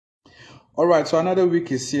All right, so another week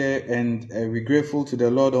is here, and we're grateful to the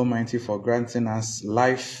Lord Almighty for granting us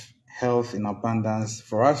life, health in abundance,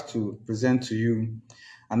 for us to present to you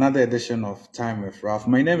another edition of Time with Raph.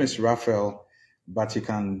 My name is Raphael, but you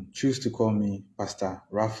can choose to call me Pastor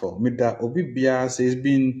Raphael. Mida Obibia says it's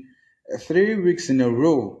been 3 weeks in a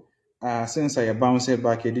row since I bounced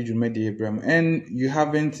back at Abraham, and you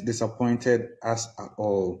haven't disappointed us at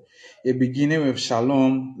all. Beginning with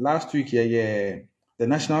Shalom last week, the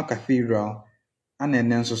National Cathedral, and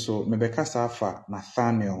then so mebeka safa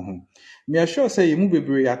Nathaniel. Me assure say you move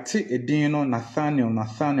be ate edin Nathaniel. Na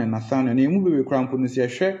you move be krampo no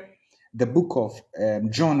se the book of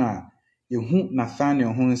Jonah. You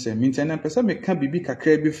Nathaniel hu say me ntena pesa me ka bibi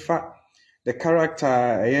kakra bi fa the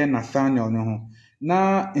character Nathaniel no ho.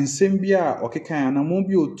 Na nsem bi a okekan na mo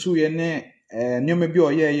bi otu ye ne nyoma bi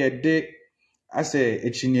oye de ase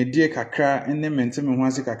echinyedie kakra ene mente me ho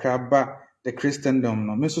ase kakra ba the Christendom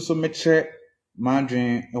no. Me so meche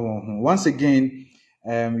madrin. Once again,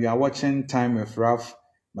 you are watching Time with Raph.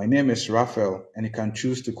 My name is Raphael, and you can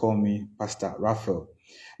choose to call me Pastor Raphael.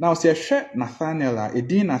 Now, see, Nathaniel,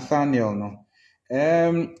 Edin Nathaniel, no.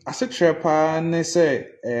 I said, Trepa, say,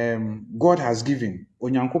 God has given.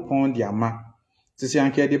 Onyankopon di ama. Sisi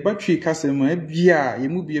anke de battery kase mo bia ye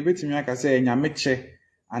mu bia betimi aka say nyameche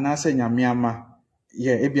anase nyamiama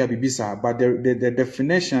ebia bibisa, but the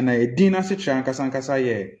definition na Edin ase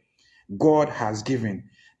ankasa God has given.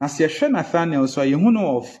 Now, see, Nathaniel, so you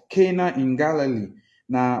know of Cana in Galilee.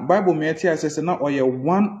 Now, Bible me says now or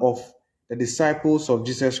one of the disciples of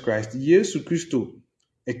Jesus Christ. Yesu Christo,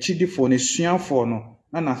 a chidi for ne suan for no,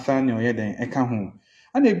 na Nathaniel yeden eka ho.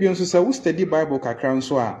 And e bi nso say we study Bible kakra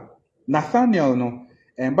so a Nathaniel no,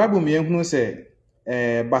 and Bible me ehunu say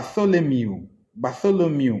Bartholomew,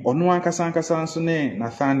 ono ankasa nso ne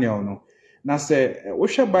Nathaniel no. Na say wo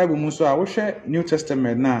hwe Bible mu so a wo hwe New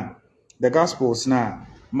Testament na the Gospels now,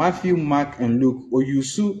 Matthew, Mark, and Luke, or you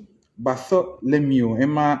su Bartholomew,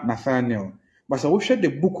 Emma, Nathaniel. But so we share the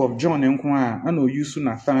book of John and Kwa, and you su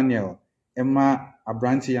Nathaniel, Emma,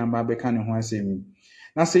 Abranti, and Babekan, and Huasemi.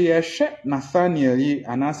 Now say, yeah, share Nathaniel,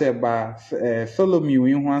 and I say, Bartholomew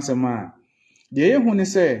in Huasema. The year when they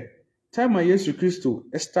say, Tyme Yesu Christo,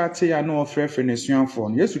 started a no fair finition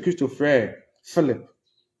for Yesu Christo fair Philip.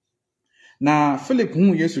 Now, Philip,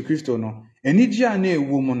 whom Yesu Christo no, and Nija ne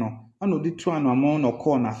woman no. Ano di tu anu amon no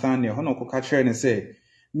call Nathaniel hono ko ka kire ne say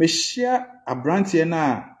mehia abrantie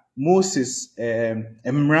na Moses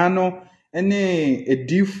emrano ene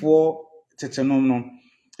edifo tetenom no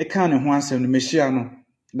e kan ne ho asem no mehia no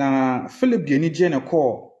na Philip de ni je ne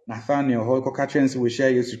call Nathaniel ho ko ka kire ne say we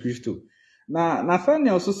share Yesu Christo na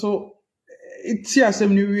Nathaniel so iti asem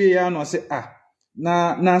ni wie ya no say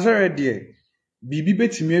na Nazareth de bibi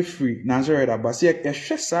betimi afri Nazareth abase e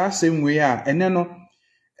hwe sa asem we a ene no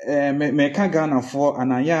me ka Ghana for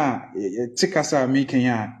anaya tikasa making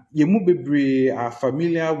ya ye mu bebre are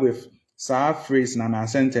familiar with sa phrase na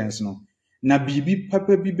sentence no na bibi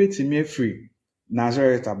papa bi betimi afri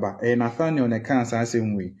Nazareth aba Nathaniel ne kan sa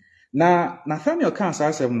asem we na Nathaniel kan sa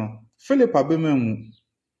asem no Philip abemamu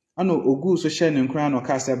ano ogu so share ne nkran no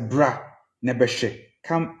ka say bra ne behwe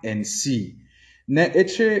come and see na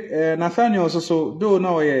eche Nathaniel so do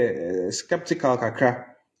na we skeptical kakra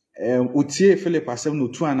utie Philip asem no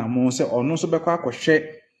tu anamon se ono so bekwa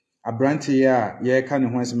akohwe abranti ya ye ka ne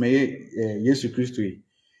ho asem Yesu Christo yi.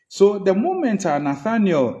 So the moment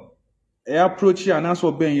Nathaniel approach ya na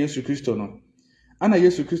so ben Yesu Christo no ana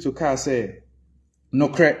Yesu Christo ka say no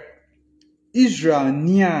kre Israel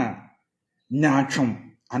nia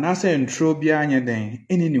nyatwom ana say ntro bia anya den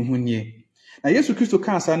eni ne ho nie na Yesu Christo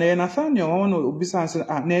ka sa na Nathaniel ono obisa say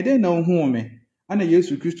na ede na hu me ana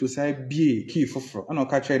Yesu Christo say bie ki foforo ana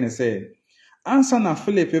ka kire ne say ansa na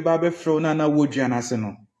Philip ba be fro na wodua na se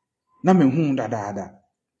no na mehu dadaada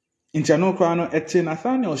ntia no kra no ete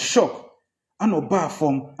Nathaniel shock ana oba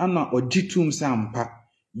fom ana ogitum sampa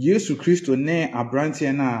Yesu Christo ne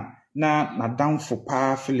abrantie na damfo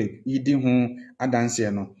pa Philip yidi ho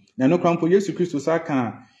adanse no na no krampo Yesu Christo sa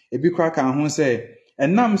ka ebi kra ka ho say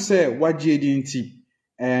enam say wagye di nti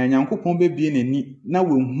nyankopon be bie nani na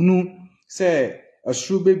wehunu say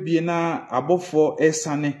asuru bie na abofo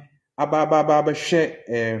esane ababa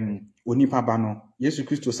hwe onipa ba no Yesu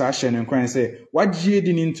Christo sa hye ne nkran say wagye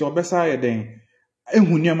di nti obesa ye den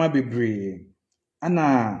ehuniama bebre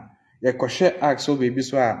ana yekohwe ax o bebi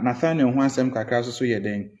so a Nathaniel ho asem kakra so ye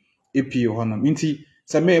den epi hono nti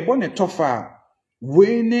se me ebo ne tofa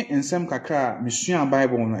we ne ensem kakra mesua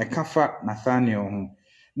Bible no ekafa Nathaniel ho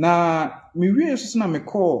na miwie so na me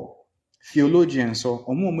call theologian so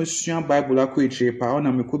omo mesua Bible akọ etire pa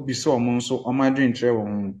ona me ko bi so omo nso omadwen kire wo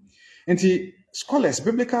ho nti scholars,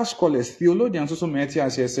 biblical scholars, theologians also may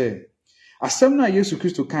say, Asemna Yesu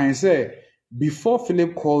Christo can say, before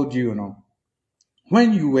Philip called you,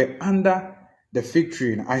 when you were under the fig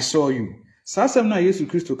tree, I saw you. Asemna Yesu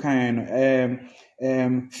Christo can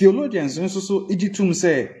theologians also Ejitum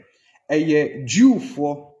say, a Jew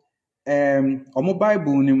for omo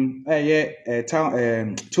Bible nim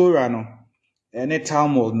Torah no ne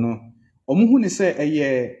Talmud no omo hu ne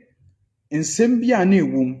say nsem bia na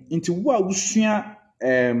ewom nti wo a wusua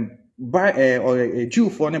Jew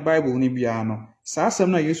for ne Bible ni bia no saa asem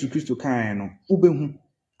na Yesu Kristo kan no ubehu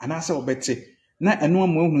anase obete na eno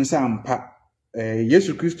amohu sa ampa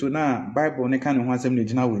Yesu Kristo na Bible ne kan ho asem na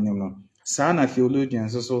gina wonim no saa na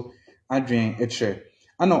theologians so adwen etre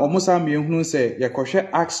ana omusa me ehunu se yekohwe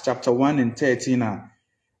Acts chapter 1 and 13 na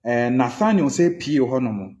Nathaniel say pie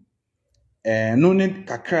honomo no ne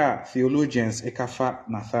kakra theologians ekafa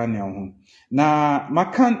Nathaniel ho na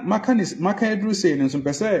makan edru say no so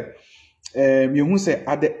pese me say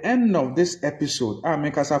at the end of this episode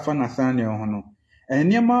make us afa Nathaniel ho no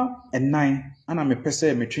eniema enan ana me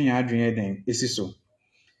pese metwe adwen den esiso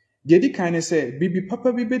de di kan say bibi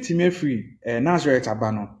papa bi betime free Nazareth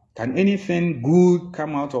abano. Can anything good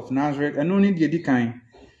come out of Nazareth? And only the kind.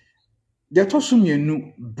 They told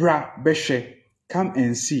me bra beshe. Come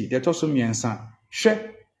and see. They told me and son. She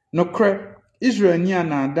no cre Israel niya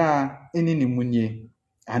na da eni munye.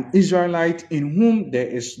 An Israelite in whom there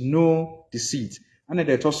is no deceit. And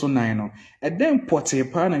they told nine. And then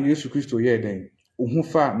pote pa na Yesu Kristo ye den.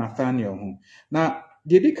 Uhufa Nathaniel home. Now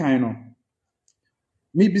the kind.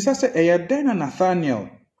 Me bisa se den Nathaniel.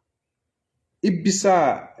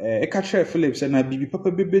 Ibisa ekache Philip say na bibi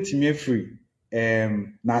papa bebetimi afri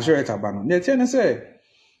Nazareth abano na tie na say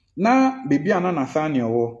na bibi ana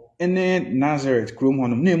Nathaniel wo ene Nazareth krom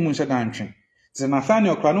honom na emu nse dantwe say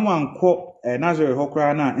Nathaniel kra no wanko Nazareth ho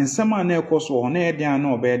kra na nsema na ekoso ho na edian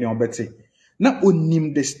na obede obete na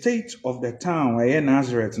onim the state of the town where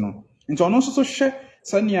Nazareth no nti ono so hwe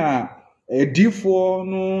sania edifo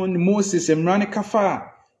no Moses emrane kafa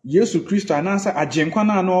Yesu Kristo anansa agenkwa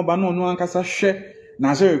na na oba no ankasa hwe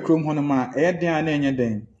Nazareth krom hono ma eyeden na enye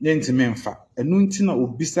den ntime mfa enu nti na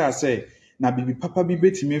obisa say na bibi papa bi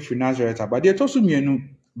betime afri Nazareth abade etoso mienu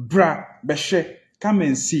bra behwe come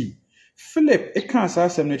and see Philip ekansa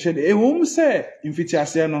asem no chede ehom say mfiti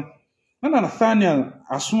ase no na Nathaniel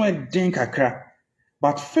aso eden kakra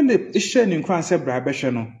but Philip ehye ne nkran say bra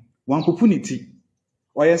behwe no wankopuniti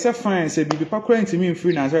or yes, fine, say, be pakra ntimi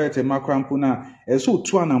free Nazareth makrampo na eso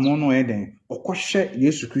tu anamo no eden okohye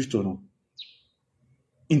Yesu Kristo no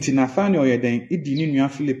inti Nathaniel yeden idi ni nua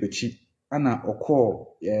Philip echi ana okọ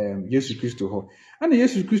Yesu Kristo ho ana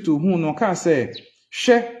Yesu Kristo hu no ka say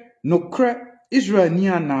hwe no kra Israel ni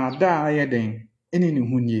ana da yeden eni ni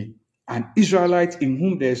hunye an Israelite in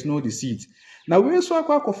whom there is no deceit now we so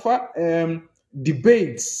akwa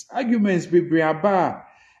debates arguments bebre aba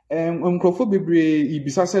mkrofo bebre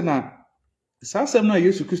ibisa se na sasem na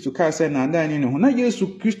Yesu Kristo ka se na ndan ni ho na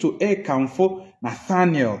Yesu Kristo kamfo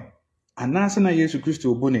Nathaniel anase na Yesu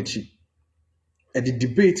Kristo obonechi the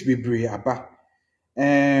debate bebre aba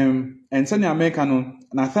ense na America no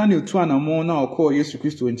Nathaniel tu anamo na okọ Yesu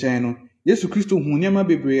Kristo nchen no Yesu Kristo hu niam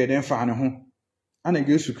bebre den fa ne ho ana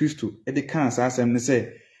Yesu Kristo de kan sasem ne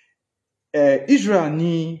se Israel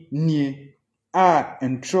ni a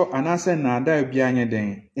entro anase na da bia anye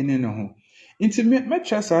den ene ne ho inti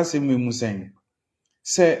metra sase mu sen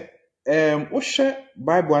se wo hwe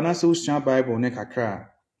Bible anase wo sua Bible ne kakra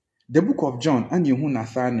the book of John and you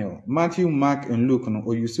Nathaniel Matthew Mark and Luke no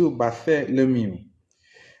or you see Bartholomew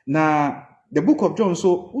na the book of John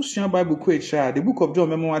so wo sua Bible ko echa the book of John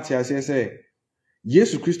memo ati ase say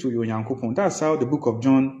Jesus Christ yo Yankopon that's how the book of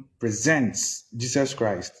John presents Jesus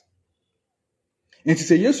Christ. And to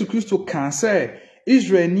say Jesus Christo can say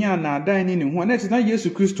Israel ni na dan ni ho na na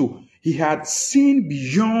Jesus Christo he had seen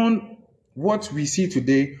beyond what we see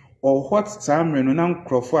today or what Samre no na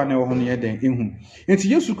nkrofo ana ho no yeden ehu. And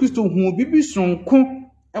Jesus Christo hu bibi sonko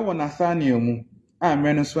e wo Nathaniel mu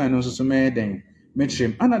amre no so an so me den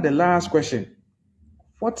metrim. And the last question,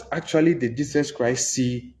 what actually did Jesus Christ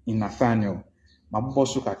see in Nathaniel?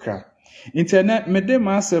 Maboso kakra internet mede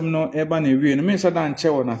masem no eba na wie no me nsa da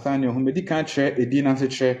nche wo Nathaniel ho medi kan kire edi na se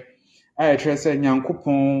kire a kire se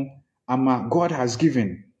Nyankopon ama God has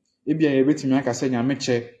given ebia ye betimi aka se nyame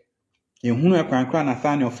che ehunu ekwankra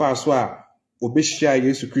Nathaniel fa so a obehia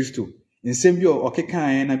Yesu Kristo nsem bi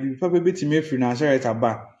okekan na bibi pa betimi afri Nazareth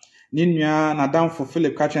aba ni nua na damfo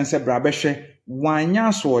Philip ka chen se bra behwe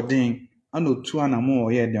wanya so odin ana otu anamo o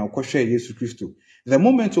ye den okohwe Yesu Kristo the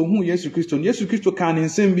moment ohun Yesu Kristo kan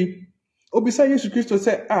nsem bi obisa Yesu Kristo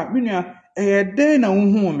say minua den na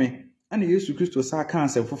unhu me ana Yesu Kristo sa kan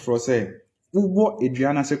asem foforo say wo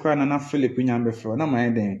eduana se kra na Philip nyambe fro na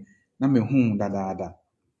man den na mehu dadaada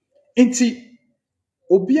enti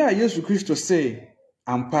obi a Yesu Kristo say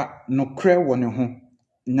ampa no kra wo ne ho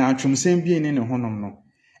na atwumsem bi ni ne honom no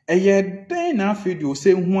eye den na afedi o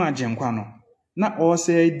say hu agenkwa no na o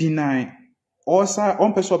say deny o sa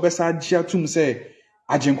on person obesa gia tum say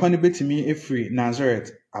agenkwa no betimi efri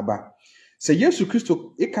Nazareth aba say Yesu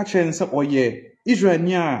Kristo e ka chen say oye Israel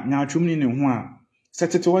ni a na atwum ni ne ho a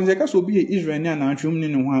setete wonze ka so obi ye Israel ni a na atwum ni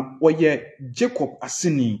ne ho a oye Jacob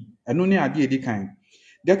aseni eno ne ade edikan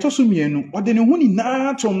de to so mienu ode ne ho ni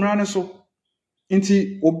na tomra ne so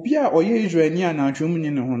nti obi a oye Israel ni a na atwum ni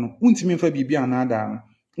ne ho no untimi mfa bibia na ada no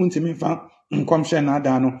untimi mfa nkwamhye na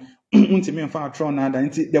ada no untimi mfa atro na ada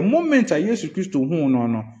nti the moment a Yesu Kristo hu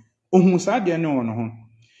no ohun sa de ne ho no ho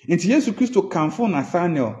nti Yesu Kristo kanfo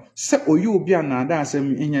Nathaniel se oye obi a na ada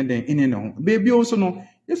asem enya den ene ne ho bebi onso no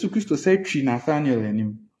Yesu Kristo se twi Nathaniel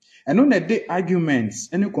anim eno na de arguments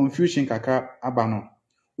any confusion kakra aba no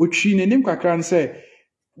otwi n'anim kakra ne se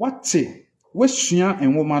wate wasua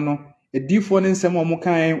enwoma no edifo ne nsem omo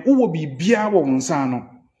kan wo bibia wo nsa no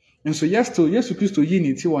nso Yesu Kristo yi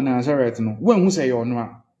ni ti wo Nazareth no wanhu se ye ono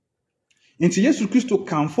a nti Yesu Kristo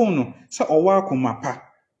kanfo no se owa akomapa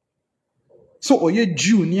so oye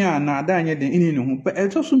Jew ni a na ada anye den ini ne ho but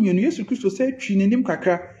eto so mienu Yesu Kristo se twi n'anim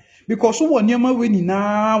kakra because wo niam we ni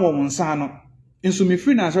na wo nsa no nso me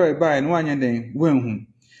free Nazareth by no anye den wanhu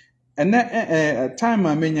ene time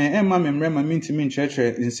amenya emma memrema mintimi nchurch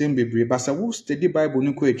nsem bebre basa wo study Bible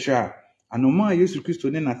ni ko etwa anoma Yesu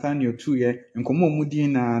Kristo ne Nathaniel tu ye nkomo omudi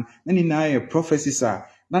na ni na ye prophecies a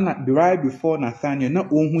na the right before Nathaniel na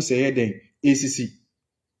onhu se ye den esisi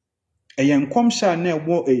eye nkomsha na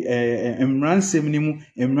ewo emransem ni mu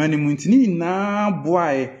emrane mu ntini na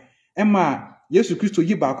boae ema Yesu Kristo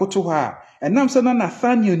yi ba koto ha enam se na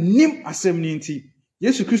Nathaniel nim asem ni nti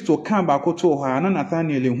Yesu Kristo kan ba koto ha na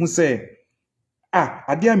Nathaniel hu se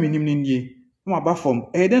ade aminim ni nie ma ba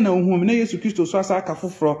fom den na hu na Yesu Kristo so asa aka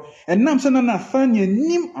foforo enam se na Nathaniel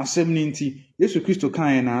nim asem ni nti Yesu Kristo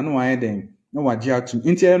kan na no aye den na waje atum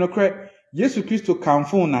nti no kre Yesu Kristo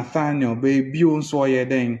kanfo Nathaniel be bio nso oye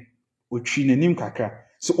den otwi n'anim kakra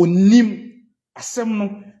so onim asem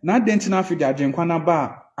no na denti na afi de agenkwa na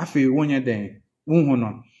ba afi wonye den wonhu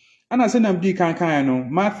no ana se na mdi kan no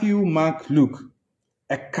Matthew, Mark, Luke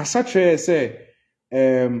kasa tre se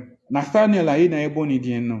Nathaniel ayi na eboni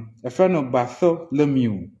din no a friend of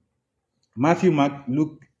Bartholomew Matthew,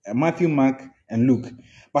 Mark and Luke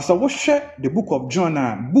but so what share the book of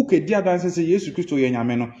John book e dia dan se Yesu Kristo ye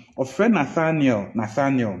nyame no of friend Nathaniel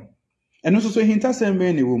and also so hinta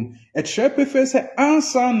sembe ni wom e tre prefer se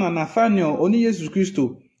answer na Nathaniel oni Yesu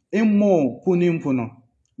Kristo emmo punimpu no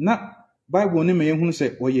na Bible ni me yehunu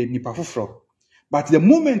se oye nipa foforo but the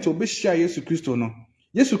moment obe share Yesu Kristo no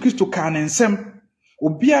Yesu Kristo kan ensem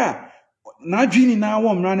obi a na adwini na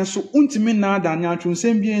wo mra ne so untimi na adane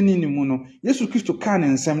atwonsem bi eni ni mu no Yesu Kristo kan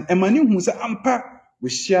ensem emani hu se ampa we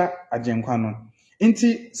share agenkwa no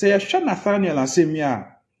nti se ye hwa Nathaniel asemi a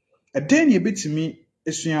eden ye betimi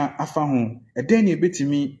esua afa ho eden ye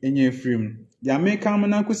betimi enye afrim ya meka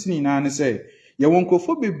amana kosini na ne se ye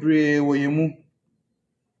wonkofo bebre wo yemu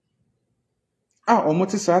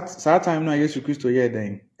omote sa time na Yesu Kristo ye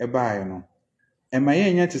den ebaaye no ema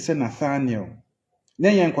ye nya te se Nathaniel na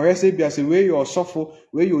ye nkoye se bia se we yo sofo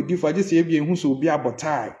we yo difo age se bia hu so obi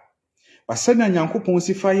abotai basa na Nyankopon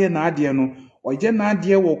sifa ye na ade no oje na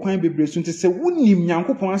ade wo kwan bebre so nte se wonim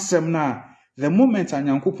Nyankopon asem na the moment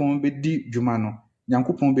Nyankopon be di dwuma no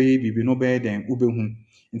Nyankopon be ye bibi no be den ubehu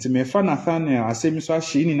nti me fa Nathaniel asem so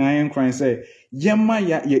ahye ni na ye nkran se yema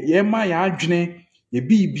ya adwene ye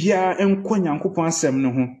bibia enko Nyankopon asem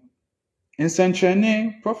no ho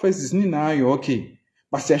ensantrene prophecies ni na ayo okay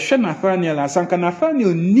but se hwe Nathaniel asanka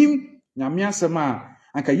Nathaniel nim nyame asem a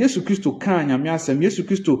anka Yesu Kristo kan nyame asem Yesu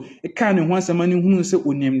Kristo e kan ne ho asem ani hunu se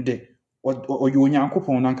onim de oyo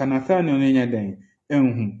Nyankopon anka Nathaniel ne nya den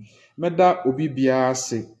enhu meda obi bia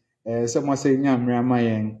se se mo se nya mra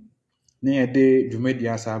mayen na ye de dwumadi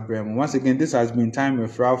asa brem. Once again, this has been Time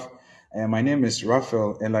with Raph. My name is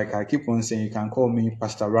Raphael, and like I keep on saying, you can call me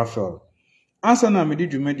Pastor Raphael. Answer na me di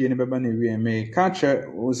dwumadi ne beba na wi me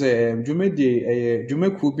catcher was dwumadi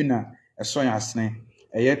dwumaku bi na eso yasne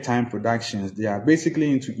Tyme Productions. They are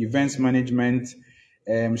basically into events management,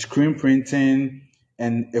 screen printing,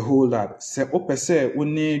 and a whole lot. Se opese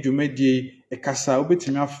woni dwumadi e kasa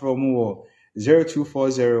obetimi afro wo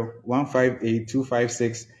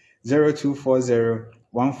 0240-158-256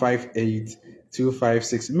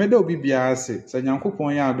 0240-158-256. Medo bibia se sa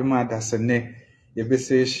Nyankopon ya adom adasene ye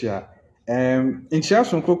bese hia.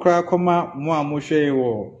 Inchiaso kokra koma mo a mo hwe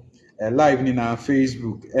wo live in our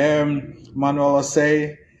Facebook. Manuel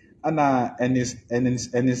say, Anna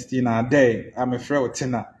Ernestina Day. I'm a friend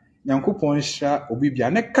Tina. Yankupon sha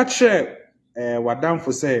obibia ne kache wadam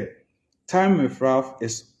for say Time with Raph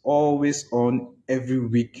is always on every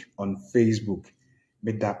week on Facebook.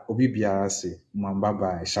 Beda obibia say, bye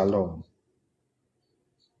bye, shalom.